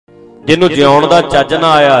ਜਿਹਨੂੰ ਜਿਉਣ ਦਾ ਚੱਜ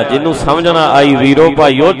ਨਾ ਆਇਆ, ਜਿਹਨੂੰ ਸਮਝ ਨਾ ਆਈ, ਵੀਰੋ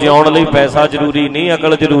ਭਾਈਓ, ਜਿਉਣ ਲਈ ਪੈਸਾ ਜ਼ਰੂਰੀ ਨਹੀਂ,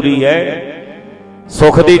 ਅਕਲ ਜ਼ਰੂਰੀ ਹੈ।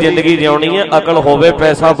 ਸੁੱਖ ਦੀ ਜ਼ਿੰਦਗੀ ਜਿਉਣੀ ਹੈ, ਅਕਲ ਹੋਵੇ।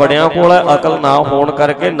 ਪੈਸਾ ਬੜਿਆਂ ਕੋਲ ਹੈ, ਅਕਲ ਨਾ ਹੋਣ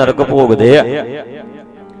ਕਰਕੇ ਨਰਕ ਭੋਗਦੇ ਆ।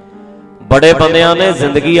 ਬੜੇ ਬੰਦਿਆਂ ਨੇ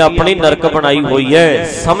ਜ਼ਿੰਦਗੀ ਆਪਣੀ ਨਰਕ ਬਣਾਈ ਹੋਈ ਹੈ,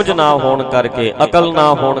 ਸਮਝ ਨਾ ਹੋਣ ਕਰਕੇ, ਅਕਲ ਨਾ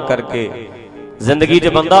ਹੋਣ ਕਰਕੇ। ਜ਼ਿੰਦਗੀ 'ਚ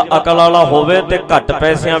ਬੰਦਾ ਅਕਲ ਵਾਲਾ ਹੋਵੇ ਤੇ ਘੱਟ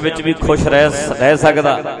ਪੈਸਿਆਂ ਵਿੱਚ ਵੀ ਖੁਸ਼ ਰਹਿ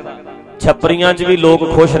ਸਕਦਾ। ਛੱਪਰੀਆਂ 'ਚ ਵੀ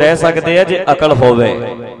ਲੋਕ ਖੁਸ਼ ਰਹਿ ਸਕਦੇ ਆ ਜੇ ਅਕਲ ਹੋਵੇ।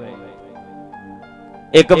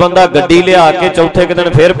 ਇੱਕ ਬੰਦਾ ਗੱਡੀ ਲਿਆ ਕੇ ਚੌਥੇ ਕੁ ਦਿਨ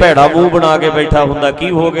ਫਿਰ ਭੈੜਾ ਮੂੰਹ ਬਣਾ ਕੇ ਬੈਠਾ ਹੁੰਦਾ, ਕੀ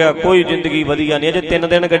ਹੋ ਗਿਆ? ਕੋਈ ਜ਼ਿੰਦਗੀ ਵਧੀਆ ਨਹੀਂ, ਅਜੇ 3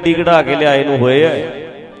 ਦਿਨ ਗੱਡੀ ਕਢਾ ਕੇ ਲਿਆਏ ਨੂੰ ਹੋਏ ਆ।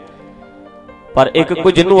 ਪਰ ਇੱਕ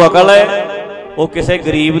ਕੋਈ ਜਿਹਨੂੰ ਅਕਲ ਹੈ, ਉਹ ਕਿਸੇ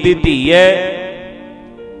ਗਰੀਬ ਦੀ ਧੀ ਹੈ।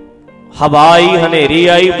 ਹਵਾ ਆਈ, ਹਨੇਰੀ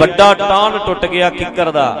ਆਈ, ਵੱਡਾ ਟਾਹਣ ਟੁੱਟ ਗਿਆ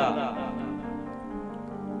ਕਿੱਕਰ ਦਾ,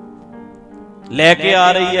 ਲੈ ਕੇ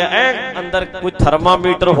ਆ ਰਹੀ ਹੈ। ਐ ਅੰਦਰ ਕੋਈ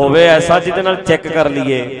ਥਰਮਾਮੀਟਰ ਹੋਵੇ ਐਸਾ ਜਿਹਦੇ ਨਾਲ ਚੈੱਕ ਕਰ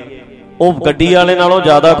ਲਈਏ। ਉਹ ਗੱਡੀ ਵਾਲੇ ਨਾਲੋਂ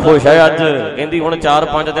ਜ਼ਿਆਦਾ ਖੁਸ਼ ਹੈ ਅੱਜ। ਕਹਿੰਦੀ ਹੁਣ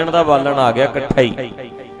 4-5 ਦਿਨ ਦਾ ਬਾਲਣ ਆ ਗਿਆ ਇਕੱਠਾ ਹੀ।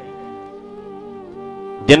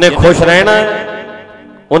 ਜਿੰਨੇ ਖੁਸ਼ ਰਹਿਣਾ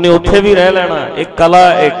ਉਹਨੇ ਉੱਥੇ ਵੀ ਰਹਿ ਲੈਣਾ। ਇਹ ਕਲਾ।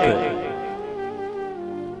 ਇੱਕ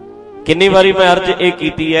ਕਿੰਨੀ ਵਾਰੀ ਮੈਂ ਅਰਜ਼ ਇਹ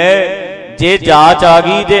ਕੀਤੀ ਹੈ, ਜੇ ਜਾਚ ਆ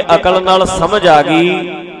ਗਈ, ਜੇ ਅਕਲ ਨਾਲ ਸਮਝ ਆ ਗਈ,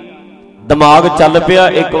 ਦਿਮਾਗ ਚੱਲ ਪਿਆ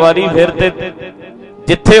ਇੱਕ ਵਾਰੀ, ਫਿਰ ਤੇ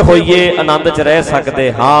ਜਿੱਥੇ ਹੋਈਏ ਆਨੰਦ 'ਚ ਰਹਿ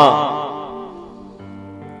ਸਕਦੇ ਹਾਂ,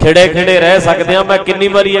 ਖਿੜੇ ਖਿੜੇ ਰਹਿ ਸਕਦੇ ਹਾਂ। ਮੈਂ ਕਿੰਨੀ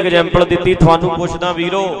ਵਾਰੀ ਐਗਜ਼ਾਮਪਲ ਦਿੱਤੀ। ਤੁਹਾਨੂੰ ਪੁੱਛਦਾ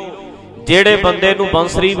ਵੀਰੋ, ਜਿਹੜੇ ਬੰਦੇ ਨੂੰ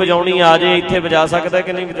ਬੰਸਰੀ ਵਜਾਉਣੀ ਆ ਜੇ, ਇੱਥੇ ਵਜਾ ਸਕਦਾ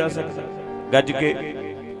ਕਿ ਨਹੀਂ ਵਜਾ ਸਕਦਾ? ਗੱਜ ਕੇ,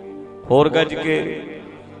 ਹੋਰ ਗੱਜ ਕੇ।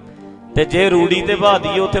 ਤੇ ਜੇ ਰੂੜੀ ਤੇ ਬਹਾ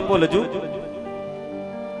ਦਈਏ ਉੱਥੇ ਭੁੱਲ ਜੂ,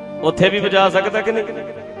 ਉੱਥੇ ਵੀ ਵਜਾ ਸਕਦਾ ਕਿ ਨਹੀਂ?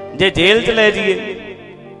 ਜੇ ਜੇਲ੍ਹ 'ਚ ਲੈ ਜਾਈਏ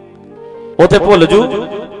ਉੱਥੇ ਭੁੱਲ ਜੂ।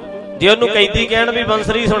 ਜੇ ਉਹਨੂੰ ਕੈਦੀ ਕਹਿਣ ਵੀ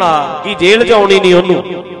ਬੰਸਰੀ ਸੁਣਾ, ਕਿ ਜੇਲ੍ਹ 'ਚ ਆਉਣੀ ਨਹੀਂ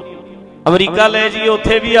ਉਹਨੂੰ। ਅਮਰੀਕਾ ਲੈ ਜਾਈਏ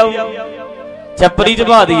ਉੱਥੇ ਵੀ ਆਊ, ਛੱਪਰੀ 'ਚ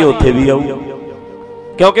ਬਹਾ ਦਈਏ ਉੱਥੇ ਵੀ ਆਊ,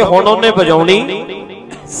 ਕਿਉਂਕਿ ਹੁਣ ਉਹਨੇ ਵਜਾਉਣੀ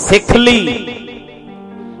ਸਿੱਖ ਲਈ।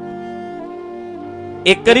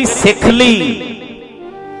 ਇੱਕ ਵਾਰੀ ਸਿੱਖ ਲਈ।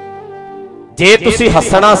 ਜੇ ਤੁਸੀਂ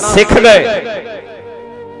ਹੱਸਣਾ ਸਿੱਖ ਗਏ,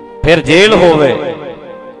 ਫਿਰ ਜੇਲ੍ਹ ਹੋਵੇ,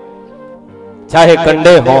 ਚਾਹੇ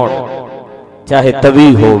ਕੰਡੇ ਹੋਣ, ਚਾਹੇ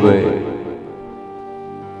ਤਵੀ ਹੋਵੇ,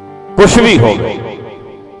 ਕੁਛ ਵੀ ਹੋਵੇ।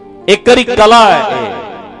 ਇੱਕ ਵਾਰੀ ਕਲਾ ਹੈ ਇਹ।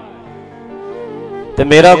 ਤੇ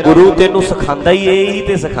ਮੇਰਾ ਗੁਰੂ ਤੈਨੂੰ ਸਿਖਾਉਂਦਾ ਹੀ ਇਹੀ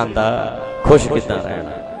ਤੇ ਸਿਖਾਉਂਦਾ, ਖੁਸ਼ ਕਿੱਦਾਂ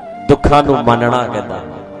ਰਹਿਣਾ, ਦੁੱਖਾਂ ਨੂੰ ਮੰਨਣਾ ਕਿੱਦਾਂ,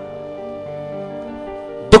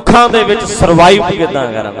 ਦੁੱਖਾਂ ਦੇ ਵਿੱਚ ਸਰਵਾਈਵ ਕਿੱਦਾਂ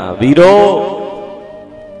ਕਰਨਾ। ਵੀਰੋ,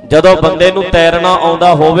 ਜਦੋਂ ਬੰਦੇ ਨੂੰ ਤੈਰਨਾ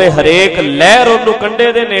ਆਉਂਦਾ ਹੋਵੇ, ਹਰੇਕ ਲਹਿਰ ਉਹਨੂੰ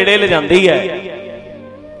ਕੰਢੇ ਦੇ ਨੇੜੇ ਲਿਜਾਂਦੀ ਹੈ।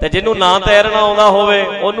 ਤੇ ਜਿਹਨੂੰ ਨਾ ਤੈਰਨਾ ਆਉਂਦਾ ਹੋਵੇ,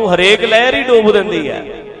 ਉਹਨੂੰ ਹਰੇਕ ਲਹਿਰ ਹੀ ਡੋਬ ਦਿੰਦੀ ਹੈ।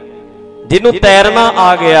 ਜਿਹਨੂੰ ਤੈਰਨਾ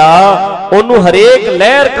ਆ ਗਿਆ, ਉਹਨੂੰ ਹਰੇਕ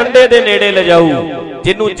ਲਹਿਰ ਕੰਢੇ ਦੇ ਨੇੜੇ ਲਿਜਾਊ।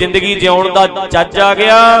 ਜਿਹਨੂੰ ਜ਼ਿੰਦਗੀ ਜਿਉਣ ਦਾ ਚੱਜ ਆ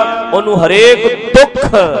ਗਿਆ, ਉਹਨੂੰ ਹਰੇਕ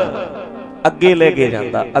ਦੁੱਖ ਅੱਗੇ ਲੈ ਕੇ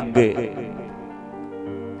ਜਾਂਦਾ, ਅੱਗੇ।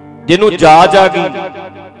 ਜਿਹਨੂੰ ਜਾਚ ਆ ਗਈ,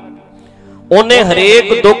 ਉਹਨੇ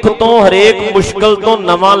ਹਰੇਕ ਦੁੱਖ ਤੋਂ, ਹਰੇਕ ਮੁਸ਼ਕਲ ਤੋਂ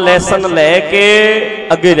ਨਵਾਂ ਲੈਸਨ ਲੈ ਕੇ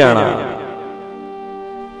ਅੱਗੇ ਜਾਣਾ।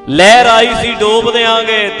 ਲਹਿਰ ਆਈ ਸੀ ਡੋਬ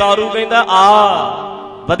ਦਿਆਂਗੇ, ਤਾਰੂ ਕਹਿੰਦਾ ਆ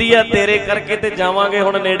ਵਧੀਆ, ਤੇਰੇ ਕਰਕੇ ਤੇ ਜਾਵਾਂਗੇ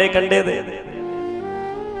ਹੁਣ ਨੇੜੇ ਕੰਢੇ ਦੇ।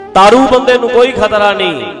 ਤਾਰੂ ਬੰਦੇ ਨੂੰ ਕੋਈ ਖਤਰਾ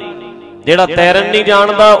ਨਹੀਂ। ਜਿਹੜਾ ਤੈਰਨ ਨਹੀਂ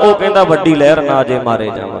ਜਾਣਦਾ, ਉਹ ਕਹਿੰਦਾ ਵੱਡੀ ਲਹਿਰ ਨਾ ਜੇ ਮਾਰੇ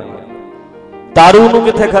ਜਾਵਾਂਗੇ। ਤਾਰੂ ਨੂੰ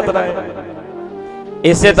ਕਿੱਥੇ ਖਤਰਾ ਹੈ?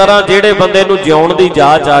 ਇਸੇ ਤਰ੍ਹਾਂ ਜਿਹੜੇ ਬੰਦੇ ਨੂੰ ਜਿਉਣ ਦੀ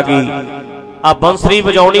ਜਾਚ ਆ ਗਈ, ਆ ਬੰਸਰੀ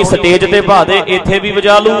ਵਜਾਉਣੀ ਸਟੇਜ ਤੇ ਬਹਾ ਦੇ, ਇੱਥੇ ਵੀ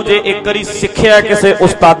ਵਜਾ ਲੂ। ਜੇ ਇੱਕ ਵਾਰੀ ਸਿੱਖਿਆ ਕਿਸੇ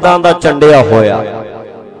ਉਸਤਾਦਾਂ ਦਾ ਚੰਡਿਆ ਹੋਇਆ,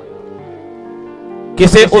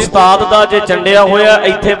 ਕਿਸੇ ਉਸਤਾਦ ਦਾ ਜੇ ਚੰਡਿਆ ਹੋਇਆ,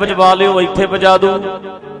 ਇੱਥੇ ਵਜਵਾ ਲਿਓ, ਇੱਥੇ ਵਜਾ ਦੂ।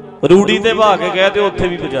 ਰੂੜੀ ਤੇ ਬਹਾ ਕੇ ਕਹਿ ਦਿਓ, ਉੱਥੇ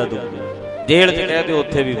ਵੀ ਵਜਾ ਦੂ। ਜੇਲ੍ਹ 'ਚ ਕਹਿ ਦਿਓ,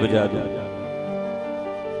 ਉੱਥੇ ਵੀ ਵਜਾ ਦੂ।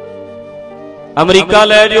 ਅਮਰੀਕਾ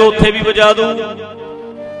ਲੈ ਜਾਓ, ਉੱਥੇ ਵੀ ਵਜਾ ਦੂ।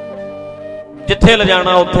 ਜਿੱਥੇ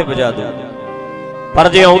ਲਿਜਾਣਾ ਉੱਥੇ ਵਜਾ ਦੂ। ਪਰ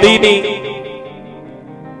ਜੇ ਆਉਂਦੀ ਨਹੀਂ,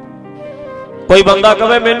 ਕੋਈ ਬੰਦਾ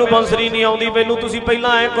ਕਹੇ ਮੈਨੂੰ ਬੰਸਰੀ ਨਹੀਂ ਆਉਂਦੀ, ਮੈਨੂੰ ਤੁਸੀਂ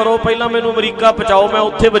ਪਹਿਲਾਂ ਐ ਕਰੋ, ਪਹਿਲਾਂ ਮੈਨੂੰ ਅਮਰੀਕਾ ਪਹੁੰਚਾਓ, ਮੈਂ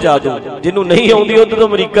ਉੱਥੇ ਵਜਾ ਦੂ। ਜਿਹਨੂੰ ਨਹੀਂ ਆਉਂਦੀ, ਉਹਦੇ ਤੋਂ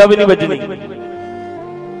ਅਮਰੀਕਾ ਵੀ ਨਹੀਂ ਵੱਜਣੀ।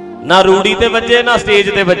 ਨਾ ਰੂੜੀ ਤੇ ਵੱਜੇ, ਨਾ ਸਟੇਜ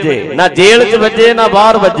ਤੇ ਵੱਜੇ, ਨਾ ਜੇਲ੍ਹ 'ਚ ਵੱਜੇ, ਨਾ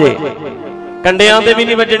ਬਾਹਰ ਵੱਜੇ, ਕੰਡਿਆਂ ਤੇ ਵੀ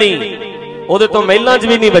ਨਹੀਂ ਵੱਜਣੀ, ਉਹਦੇ ਤੋਂ ਮਹਿਲਾਂ 'ਚ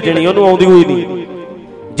ਵੀ ਨਹੀਂ ਵੱਜਣੀ, ਉਹਨੂੰ ਆਉਂਦੀ ਹੋਈ ਨਹੀਂ।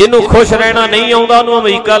 ਜਿਹਨੂੰ ਖੁਸ਼ ਰਹਿਣਾ ਨਹੀਂ ਆਉਂਦਾ, ਉਹਨੂੰ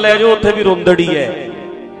ਅਮਰੀਕਾ ਲੈ ਜਾਓ, ਉੱਥੇ ਵੀ ਰੁੰਦੜੀ ਹੈ।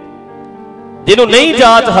 ਜਿਹਨੂੰ ਨਹੀਂ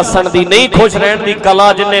ਜਾਚ ਹੱਸਣ ਦੀ, ਨਹੀਂ ਖੁਸ਼ ਰਹਿਣ ਦੀ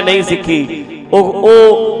ਕਲਾ ਜਿਹਨੇ ਨਹੀਂ ਸਿੱਖੀ,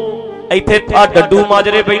 ਉਹ ਇੱਥੇ ਆ ਡੱਡੂ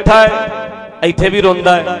ਮਾਜਰੇ ਬੈਠਾ ਹੈ, ਇੱਥੇ ਵੀ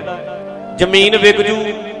ਰੋਂਦਾ ਹੈ। ਜ਼ਮੀਨ ਵਿਕ ਜੂ,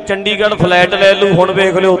 ਚੰਡੀਗੜ੍ਹ ਫਲੈਟ ਲੈ ਲੂ, ਹੁਣ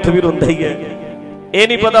ਵੇਖ ਲਿਓ ਉੱਥੇ ਵੀ ਰੋਂਦਾ ਹੀ ਹੈ। ਇਹ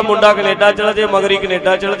ਨਹੀਂ ਪਤਾ ਮੁੰਡਾ ਕੈਨੇਡਾ ਚਲ ਜੇ, ਮਗਰੀ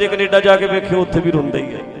ਕੈਨੇਡਾ ਚਲ ਜੇ, ਕੈਨੇਡਾ ਜਾ ਕੇ ਵੇਖਿਓ ਉੱਥੇ ਵੀ ਰੋਂਦਾ ਹੀ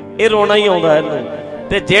ਹੈ। ਇਹ ਰੋਣਾ ਹੀ ਆਉਂਦਾ ਇਹਨੂੰ।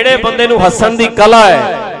 ਤੇ ਜਿਹੜੇ ਬੰਦੇ ਨੂੰ ਹੱਸਣ ਦੀ ਕਲਾ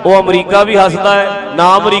ਹੈ, ਉਹ ਅਮਰੀਕਾ ਵੀ ਹੱਸਦਾ ਹੈ, ਨਾ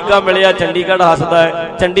ਅਮਰੀਕਾ ਮਿਲਿਆ ਚੰਡੀਗੜ੍ਹ ਹੱਸਦਾ ਹੈ,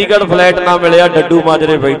 ਚੰਡੀਗੜ੍ਹ ਫਲੈਟ ਨਾ ਮਿਲਿਆ ਡੱਡੂ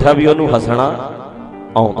ਮਾਜਰੇ ਬੈਠਾ ਵੀ ਉਹਨੂੰ ਹੱਸਣਾ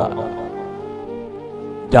ਆਉਂਦਾ।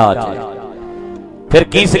 ਜਾਚ ਫਿਰ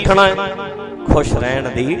ਕੀ ਸਿੱਖਣਾ ਹੈ? ਖੁਸ਼ ਰਹਿਣ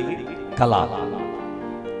ਦੀ ਕਲਾ,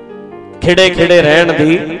 ਖਿੜੇ ਖਿੜੇ ਰਹਿਣ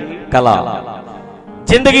ਦੀ ਕਲਾ,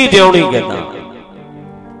 ਜ਼ਿੰਦਗੀ ਜਿਉਣੀ ਕਿੱਦਾਂ,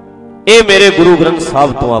 ਇਹ ਮੇਰੇ ਗੁਰੂ ਗ੍ਰੰਥ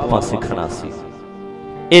ਸਾਹਿਬ ਤੋਂ ਆਪਾਂ ਸਿੱਖਣਾ ਸੀ,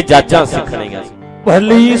 ਇਹ ਜਾਚਾਂ ਸਿੱਖਣੀਆਂ ਸੀ।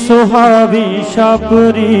 ਭਲੀ ਸੁਹਾਵੀ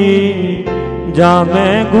ਛਾਪਰੀ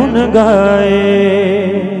ਜਾਮੈ ਗੁਣ ਗਾਏ,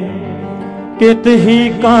 ਕਿਤ ਹੀ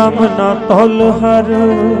ਕਾਮ ਨਾ ਤੁਲ ਹਰ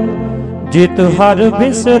ਜਿਤ ਹਰ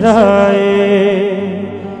ਬਿਸਰਾਏ।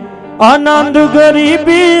 ਆਨੰਦ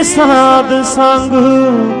ਗਰੀਬੀ ਸਾਧ ਸੰਗ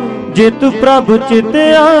ਜਿਤ ਪ੍ਰਭ ਚਿਤ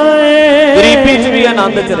ਆਏ। ਗਰੀਬੀ 'ਚ ਵੀ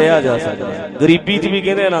ਆਨੰਦ 'ਚ ਰਿਹਾ ਜਾ ਸਕਦਾ, ਗਰੀਬੀ 'ਚ ਵੀ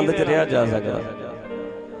ਕਹਿੰਦੇ ਆਨੰਦ 'ਚ ਰਿਹਾ ਜਾ ਸਕਦਾ।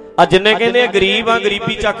 ਆ ਜਿੰਨੇ ਕਹਿੰਦੇ ਗਰੀਬ ਆ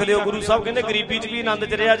ਗਰੀਬੀ ਚੱਕ ਦਿਓ, ਗੁਰੂ ਸਾਹਿਬ ਕਹਿੰਦੇ ਗਰੀਬੀ 'ਚ ਵੀ ਆਨੰਦ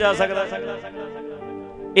 'ਚ ਰਿਹਾ ਜਾ ਸਕਦਾ।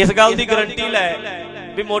 ਇਸ ਗੱਲ ਦੀ ਗਰੰਟੀ ਲੈ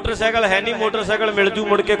ਵੀ ਮੋਟਰਸਾਈਕਲ ਹੈ ਨਹੀਂ, ਮੋਟਰਸਾਈਕਲ ਮਿਲ ਜੂ,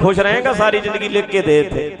 ਮੁੜ ਕੇ ਖੁਸ਼ ਰਹੇਗਾ ਸਾਰੀ ਜ਼ਿੰਦਗੀ। ਲਿਖ ਕੇ ਦੇ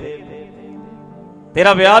ਇੱਥੇ,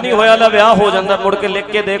 ਤੇਰਾ ਵਿਆਹ ਨਹੀਂ ਹੋਇਆ, ਲੈ ਵਿਆਹ ਹੋ ਜਾਂਦਾ, ਮੁੜ ਕੇ ਲਿਖ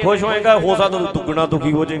ਕੇ ਦੇ, ਖੁਸ਼ ਹੋਏਗਾ। ਹੋ ਸਕਦਾ ਦੁੱਗਣਾ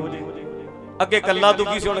ਦੁਖੀ ਹੋ ਜੇ। ਅੱਗੇ ਕੱਲਾ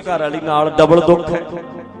ਦੁਖੀ ਸੀ, ਹੁਣ ਘਰ ਵਾਲੀ ਨਾਲ, ਡਬਲ ਦੁੱਖ ਹੈ।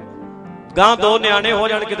 ਗਾਂ ਦੋ ਨਿਆਣੇ ਹੋ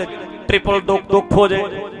ਜਾਣ, ਕਿਤੇ ਟ੍ਰਿਪਲ ਦੁੱਖ ਹੋ ਜੇ।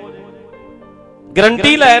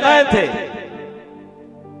 ਗਰੰਟੀ ਲੈ ਨਾ ਇੱਥੇ,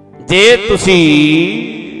 ਜੇ ਤੁਸੀਂ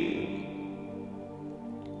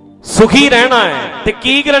ਸੁਖੀ ਰਹਿਣਾ ਹੈ ਤੇ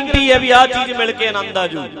ਕੀ ਗਰੰਟੀ ਹੈ ਵੀ ਆਹ ਚੀਜ਼ ਮਿਲ ਕੇ ਆਨੰਦ ਆ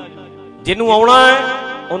ਜੂ। ਜਿਹਨੂੰ ਆਉਣਾ ਹੈ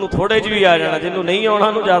ਉਹਨੂੰ ਥੋੜੇ 'ਚ ਵੀ ਆ ਜਾਣਾ, ਜਿਹਨੂੰ ਨਹੀਂ ਆਉਣਾ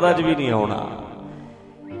ਉਹਨੂੰ ਜ਼ਿਆਦਾ 'ਚ ਵੀ ਨਹੀਂ ਆਉਣਾ।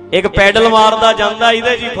 ਇੱਕ ਪੈਡਲ ਮਾਰਦਾ ਜਾਂਦਾ,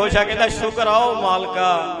 ਇਹਦੇ ਜੀ ਖੁਸ਼ ਆ, ਕਹਿੰਦਾ ਸ਼ੁਕਰ ਆ ਉਹ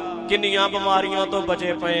ਮਾਲਕਾ, ਕਿੰਨੀਆਂ ਬਿਮਾਰੀਆਂ ਤੋਂ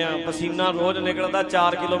ਬਚੇ ਪਏ ਆ। ਪਸੀਨਾ ਰੋਜ਼ ਨਿਕਲਦਾ,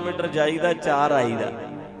 4 ਕਿਲੋਮੀਟਰ ਜਾਈਦਾ, 4 ਆਈਦਾ,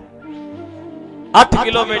 8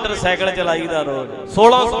 ਕਿਲੋਮੀਟਰ ਸਾਈਕਲ ਚਲਾਈਦਾ ਰੋਜ਼,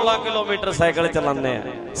 16 ਕਿਲੋਮੀਟਰ ਸਾਈਕਲ ਚਲਾਉਂਦੇ ਆ।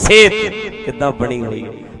 ਸਿਹਤ ਕਿੱਦਾਂ ਬਣੀ ਹੋਈ,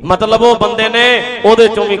 ਮਤਲਬ ਉਹ ਬੰਦੇ ਨੇ ਉਹਦੇ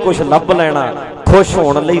ਚੋਂ ਵੀ ਕੁਝ ਲੱਭ ਲੈਣਾ, ਖੁਸ਼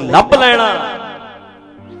ਹੋਣ ਲਈ ਲੱਭ ਲੈਣਾ,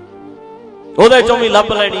 ਉਹਦੇ ਚੋਂ ਵੀ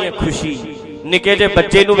ਲੱਭ ਲੈਣੀ ਹੈ ਖੁਸ਼ੀ। ਨਿੱਕੇ ਜਿਹੇ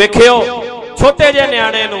ਬੱਚੇ ਨੂੰ ਵੇਖਿਓ, ਛੋਟੇ ਜਿਹੇ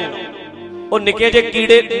ਨਿਆਣੇ ਨੂੰ, ਉਹ ਨਿੱਕੇ ਜਿਹੇ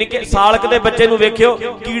ਕੀੜੇ, ਨਿੱਕੇ ਸਾਲਕ ਦੇ ਬੱਚੇ ਨੂੰ ਵੇਖਿਓ,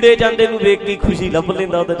 ਕੀੜੇ ਜਾਂਦੇ ਨੂੰ ਵੇਖ ਕੇ ਖੁਸ਼ੀ ਲੱਭ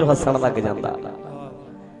ਲੈਂਦਾ, ਉਹਦੇ ਚੋਂ ਹੱਸਣ ਲੱਗ ਜਾਂਦਾ।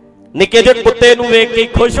 ਨਿੱਕੇ ਜਿਹੇ ਕੁੱਤੇ ਨੂੰ ਵੇਖ ਕੇ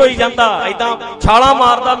ਖੁਸ਼ ਹੋਈ ਜਾਂਦਾ, ਏਦਾਂ ਛਾਲਾਂ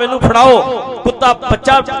ਮਾਰਦਾ, ਮੈਨੂੰ ਫੜਾਓ ਕੁੱਤਾ,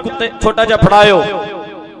 ਬੱਚਾ ਕੁੱਤੇ ਛੋਟਾ ਜਿਹਾ ਫੜਾਇਓ,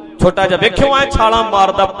 ਛੋਟਾ ਜਿਹਾ ਵੇਖਿਓ ਐ ਛਾਲਾਂ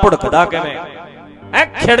ਮਾਰਦਾ, ਭੁੜਕਦਾ ਕਿਵੇਂ, ਐ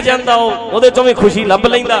ਖਿੜ ਜਾਂਦਾ, ਉਹਦੇ ਚੋਂ ਵੀ ਖੁਸ਼ੀ ਲੱਭ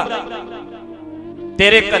ਲੈਂਦਾ।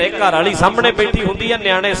 ਤੇਰੇ ਘਰੇ ਘਰ ਵਾਲੀ ਸਾਹਮਣੇ ਬੈਠੀ ਹੁੰਦੀ ਐ,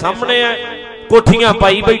 ਨਿਆਣੇ ਸਾਹਮਣੇ ਐ, ਕੋਠੀਆਂ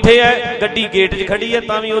ਪਾਈ ਬੈਠੇ ਐ, ਗੱਡੀ ਗੇਟ 'ਚ ਖੜੀ ਐ,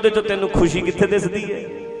 ਤਾਂ ਵੀ ਉਹਦੇ 'ਚ ਤੈਨੂੰ ਖੁਸ਼ੀ ਕਿੱਥੇ ਦਿਸਦੀ ਐ?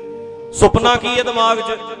 ਸੁਪਨਾ ਕੀ ਹੈ ਦਿਮਾਗ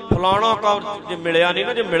 'ਚ? ਫਲਾਣਾ ਕੰਮ ਜੇ ਮਿਲਿਆ ਨਹੀਂ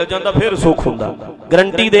ਨਾ, ਜੇ ਮਿਲ ਜਾਂਦਾ ਫਿਰ ਸੁੱਖ ਹੁੰਦਾ।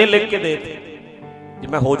 ਗਰੰਟੀ ਦੇ, ਲਿਖ ਕੇ ਦੇ, ਜੇ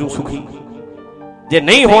ਮੈਂ ਹੋ ਜੂ ਸੁਖੀ, ਜੇ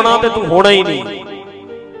ਨਹੀਂ ਹੋਣਾ ਤੇ ਤੂੰ ਹੋਣਾ ਹੀ ਨਹੀਂ।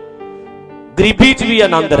 ਗਰੀਬੀ 'ਚ ਵੀ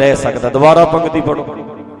ਆਨੰਦ ਰਹਿ ਸਕਦਾ। ਦੁਬਾਰਾ ਪੰਕਤੀ ਪੜੋ।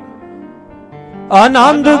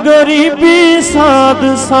 ਆਨੰਦ ਗਰੀਬੀ ਸਾਧ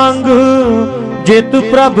ਸੰਗ ਜਿਤ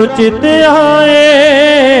ਪ੍ਰਭ ਚਿਤ ਆਏ।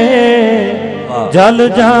 ਜਲ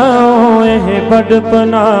ਜਾਓ ਇਹ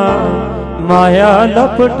ਬੜਪਨਾ ਮਾਇਆ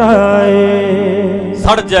ਲਪਟਾਏ।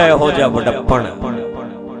 ਸੜ ਜਾਏ ਹੋ ਜਾ ਵਡੱਪਣ,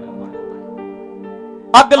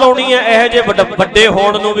 ਅੱਗ ਲਾਉਣੀ ਹੈ ਇਹੋ ਜਿਹੇ ਵੱਡੇ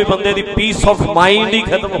ਹੋਣ ਨੂੰ ਵੀ ਬੰਦੇ ਦੀ ਪੀਸ ਆਫ ਮਾਈਂਡ ਹੀ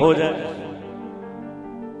ਖਤਮ ਹੋ ਜਾਏ,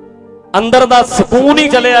 ਅੰਦਰ ਦਾ ਸਕੂਨ ਹੀ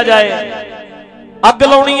ਚਲਿਆ ਜਾਏ। ਅੱਗ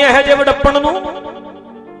ਲਾਉਣੀ ਹੈ ਇਹੋ ਜਿਹੇ ਵਡੱਪਣ ਨੂੰ,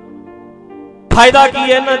 ਫਾਇਦਾ ਕੀ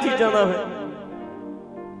ਹੈ ਇਹਨਾਂ ਚੀਜ਼ਾਂ ਦਾ? ਫਿਰ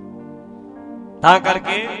ਤਾਂ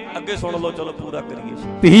ਕਰਕੇ ਅੱਗੇ ਸੁਣ ਲਓ, ਚਲੋ ਪੂਰਾ ਕਰੀਏ।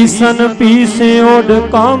 ਪੀਸਨ ਪੀਸੇ ਓਡ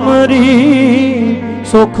ਕਾਮਰੀ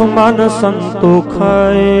ਸੁਖ ਮਨ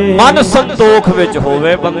ਸੰਤੋਖਾਏ। ਮਨ ਸੰਤੋਖ ਵਿੱਚ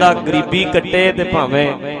ਹੋਵੇ ਬੰਦਾ, ਗਰੀਬੀ ਕੱਟੇ ਤੇ ਭਾਵੇਂ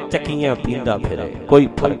ਚੱਕੀਆਂ ਪੀਂਦਾ ਫਿਰੇ, ਕੋਈ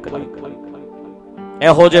ਫਰਕ ਨਹੀਂ।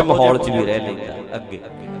 ਇਹੋ ਜਿਹੇ ਮਾਹੌਲ 'ਚ ਵੀ ਰਹਿ ਲੈਂਦਾ। ਅੱਗੇ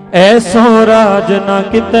ਐਸੋ ਰਾਜ ਨਾ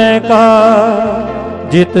ਕਿਤੇ ਕਾ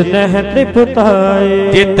ਜਿਤ ਨਹਿ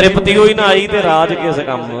ਤ੍ਰਿਪਤਾਏ। ਜੇ ਤ੍ਰਿਪਤੀ ਹੋਈ ਨਾ ਆਈ ਤੇ ਰਾਜ ਕਿਸ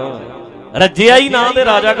ਕੰਮ? ਰੱਜਿਆ ਹੀ ਨਾ ਤੇ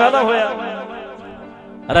ਰਾਜਾ ਕਾਹਦਾ ਹੋਇਆ?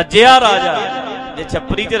 ਰੱਜਿਆ ਰਾਜਾ, ਜੇ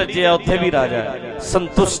ਛੱਪਰੀ 'ਚ ਰੱਜਿਆ ਉੱਥੇ ਵੀ ਰਾਜਾ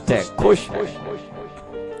ਸੰਤੁਸ਼ਟ ਹੈ, ਖੁਸ਼ ਹੈ।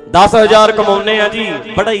 10,000 ਕਮਾਉਨੇ ਆ ਜੀ,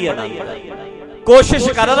 ਬੜਾ ਹੀ ਆਨੰਦ। ਕੋਸ਼ਿਸ਼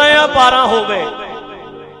ਕਰ ਰਹੇ ਆ 12 ਹੋਵੇ,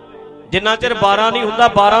 ਜਿੰਨਾ ਚਿਰ 12 ਨਹੀਂ ਹੁੰਦਾ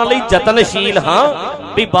 12 ਲਈ ਯਤਨਸ਼ੀਲ ਹਾਂ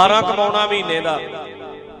ਵੀ 12 ਕਮਾਉਣਾ ਮਹੀਨੇ ਦਾ।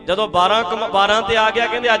 ਜਦੋਂ 12 ਤੇ ਆ ਗਿਆ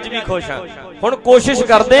ਕਹਿੰਦੇ ਅੱਜ ਵੀ ਖੁਸ਼ ਹਾਂ। ਹੁਣ ਕੋਸ਼ਿਸ਼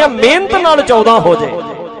ਕਰਦੇ ਆ ਮਿਹਨਤ ਨਾਲ 14 ਹੋ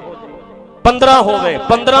ਜਾਏ, 15 ਹੋਵੇ,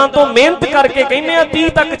 15 ਤੋਂ ਮਿਹਨਤ ਕਰਕੇ ਕਹਿੰਦੇ ਆ 30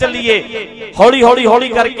 ਤੱਕ ਚੱਲੀਏ। ਹੌਲੀ ਹੌਲੀ ਹੌਲੀ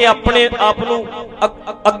ਕਰਕੇ ਆਪਣੇ ਆਪ ਨੂੰ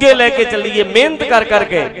ਅੱਗੇ ਲੈ ਕੇ ਚੱਲੀਏ, ਮਿਹਨਤ ਕਰ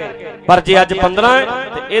ਕਰਕੇ। ਪਰ ਜੇ ਅੱਜ 15 ਹੈ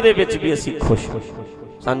ਤੇ ਇਹਦੇ ਵਿੱਚ ਵੀ ਅਸੀਂ ਖੁਸ਼,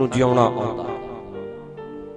 ਸਾਨੂੰ ਜਿਉਣਾ ਆਉਂਦਾ।